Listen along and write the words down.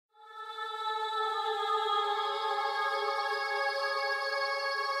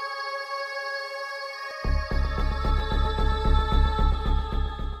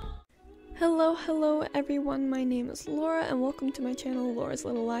Hello everyone, my name is Laura and welcome to my channel, Laura's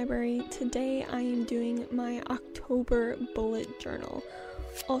Little Library. Today I am doing my October bullet journal.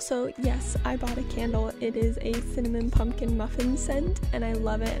 Also, yes, I bought a candle. It is a cinnamon pumpkin muffin scent and I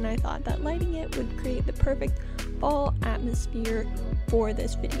love it, and I thought that lighting it would create the perfect fall atmosphere for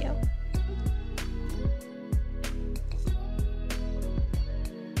this video.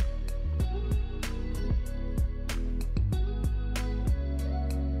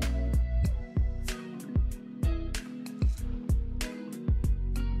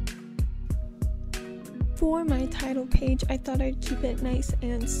 For my title page, I thought I'd keep it nice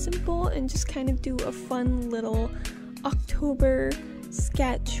and simple and just kind of do a fun little October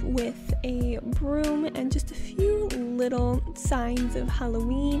sketch with a broom and just a few little signs of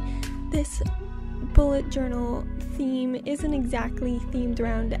Halloween. This bullet journal theme isn't exactly themed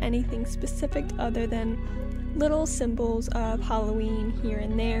around anything specific other than little symbols of Halloween here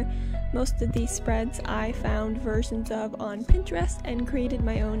and there. Most of these spreads I found versions of on Pinterest and created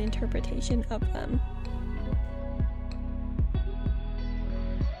my own interpretation of them.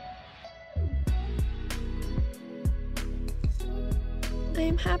 I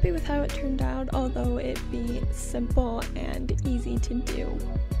am happy with how it turned out, although it be simple and easy to do.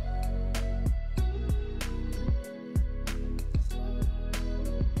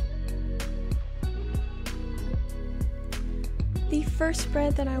 The first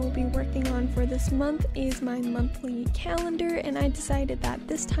spread that I will be working on for this month is my monthly calendar, and I decided that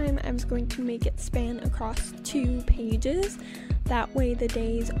this time I was going to make it span across 2 pages. That way the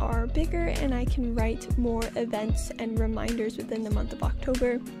days are bigger and I can write more events and reminders within the month of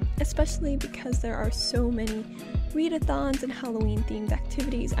October, especially because there are so many readathons and Halloween themed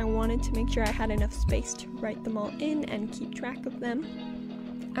activities. I wanted to make sure I had enough space to write them all in and keep track of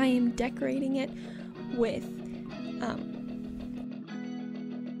them. I am decorating it with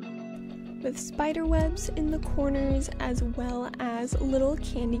spider webs in the corners, as well as little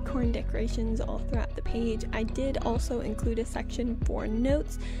candy corn decorations all throughout the page. I did also include a section for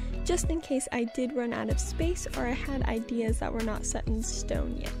notes, just in case I did run out of space or I had ideas that were not set in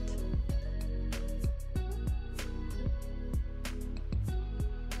stone yet.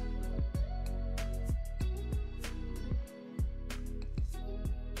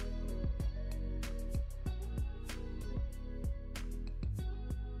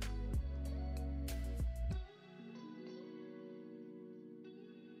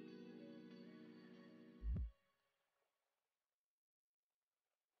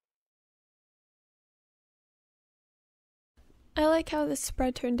 I like how this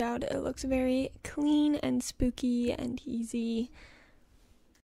spread turned out. It looks very clean and spooky and easy.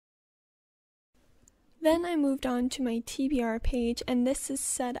 Then I moved on to my TBR page, and this is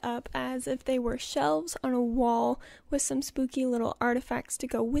set up as if they were shelves on a wall with some spooky little artifacts to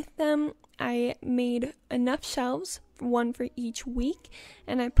go with them. I made enough shelves, one for each week,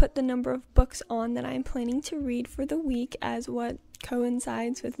 and I put the number of books on that I'm planning to read for the week as what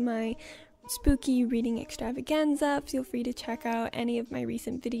coincides with my spooky reading extravaganza. Feel free to check out any of my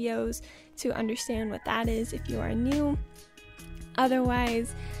recent videos to understand what that is if you are new.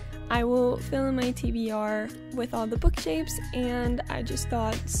 Otherwise, I will fill in my TBR with all the book shapes, and I just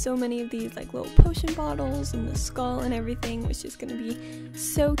thought so many of these like little potion bottles and the skull and everything was just going to be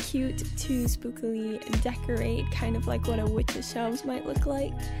so cute to spookily decorate, kind of like what a witch's shelves might look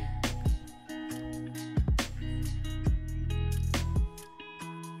like.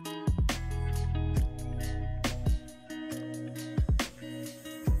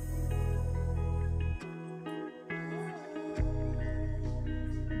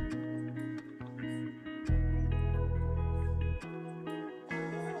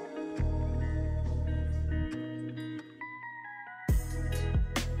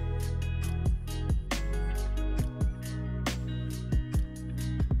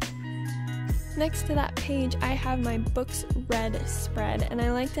 Next to that page, I have my books read spread, and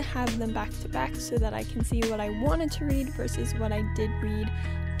I like to have them back to back so that I can see what I wanted to read versus what I did read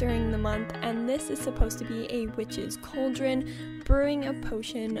during the month. And this is supposed to be a witch's cauldron, brewing a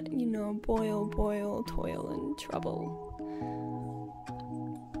potion, you know, boil, boil, toil, and trouble.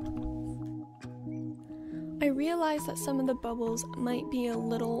 I realized that some of the bubbles might be a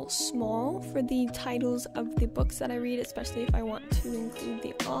little small for the titles of the books that I read, especially if I want to include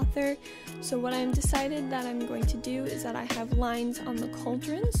the author. So what I've decided that I'm going to do is that I have lines on the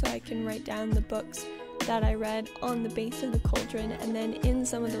cauldron so I can write down the books that I read on the base of the cauldron, and then in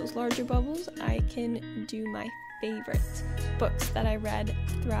some of those larger bubbles I can do my favorite books that I read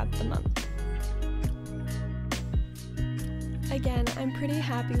throughout the month. Again, I'm pretty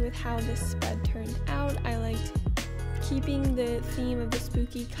happy with how this spread turned out. I liked keeping the theme of the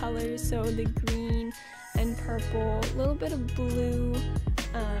spooky colors, so the green and purple, a little bit of blue,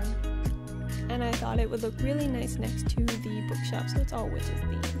 and I thought it would look really nice next to the bookshelf, so it's all witches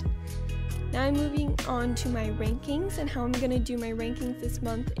themed. Now I'm moving on to my rankings, and how I'm going to do my rankings this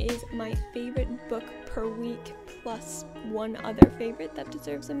month is my favorite book per week plus one other favorite that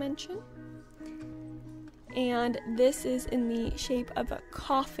deserves a mention. And this is in the shape of a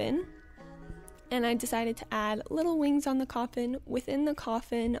coffin, and I decided to add little wings on the coffin. Within the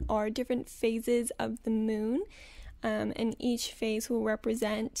coffin are different phases of the moon, and each phase will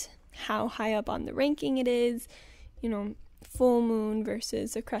represent how high up on the ranking it is, you know, full moon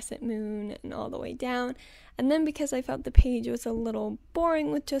versus a crescent moon and all the way down. And then because I felt the page was a little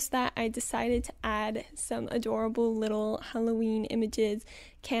boring with just that, I decided to add some adorable little Halloween images,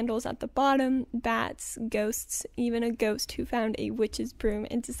 candles at the bottom, bats, ghosts, even a ghost who found a witch's broom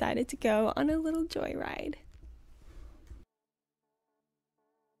and decided to go on a little joyride.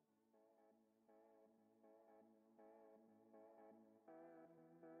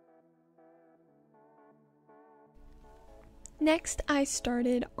 Next, I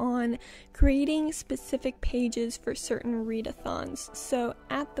started on creating specific pages for certain readathons. So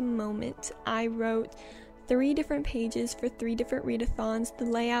at the moment, I wrote 3 different pages for 3 different readathons. The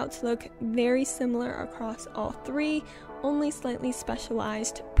layouts look very similar across all 3, only slightly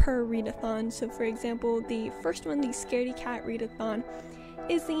specialized per readathon. So for example, the first one, the Scaredy Cat readathon,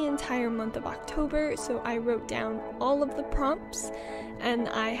 is the entire month of October, so I wrote down all of the prompts, and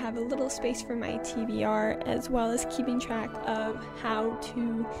I have a little space for my TBR, as well as keeping track of how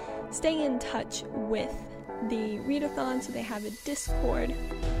to stay in touch with the readathon. So they have a Discord,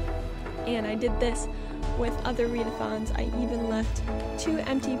 and I did this with other readathons. I even left 2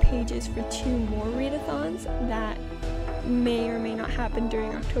 empty pages for 2 more readathons that may or may not happen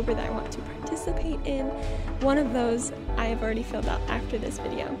during October that I want to participate in. One of those I have already filled out after this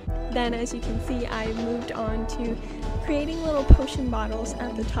video. Then, as you can see, I moved on to creating little potion bottles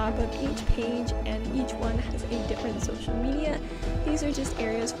at the top of each page, and each one has a different social media. These are just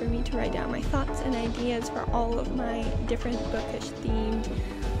areas for me to write down my thoughts and ideas for all of my different bookish themed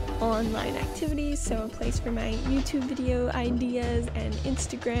online activities. So a place for my YouTube video ideas and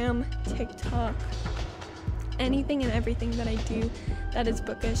Instagram, TikTok, anything and everything that I do that is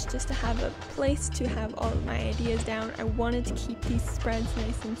bookish, just to have a place to have all of my ideas down. I wanted to keep these spreads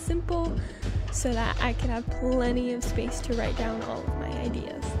nice and simple so that I could have plenty of space to write down all of my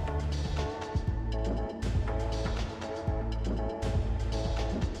ideas.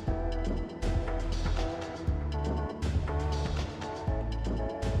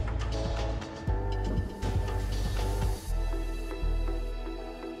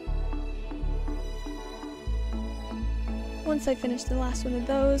 Once I finished the last one of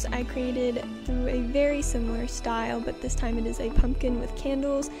those, I created through a very similar style, but this time it is a pumpkin with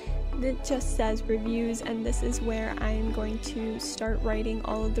candles that just says reviews, and this is where I am going to start writing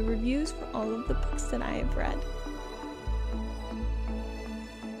all of the reviews for all of the books that I have read.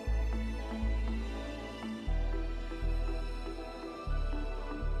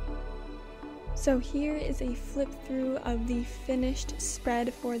 So here is a flip through of the finished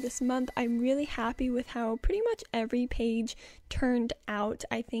spread for this month. I'm really happy with how pretty much every page turned out.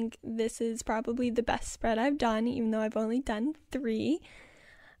 I think this is probably the best spread I've done, even though I've only done 3.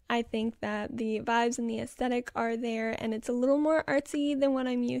 I think that the vibes and the aesthetic are there, and it's a little more artsy than what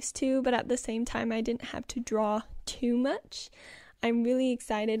I'm used to, but at the same time I didn't have to draw too much. I'm really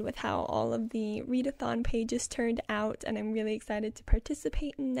excited with how all of the readathon pages turned out, and I'm really excited to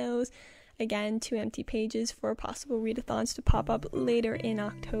participate in those. Again, 2 empty pages for possible readathons to pop up later in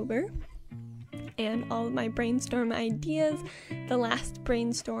October. And all of my brainstorm ideas. The last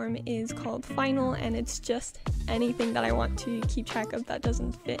brainstorm is called Final, and it's just anything that I want to keep track of that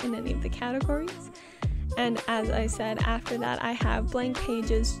doesn't fit in any of the categories. And as I said, after that I have blank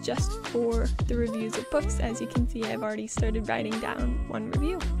pages just for the reviews of books. As you can see, I've already started writing down 1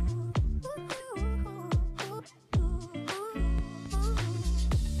 review.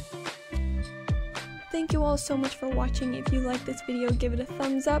 Thank you all so much for watching. If you like this video, give it a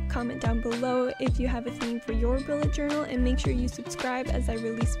thumbs up, comment down below if you have a theme for your bullet journal, and make sure you subscribe as I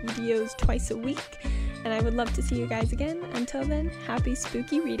release videos twice a week. And I would love to see you guys again. Until then, happy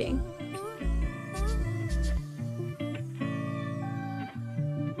spooky reading.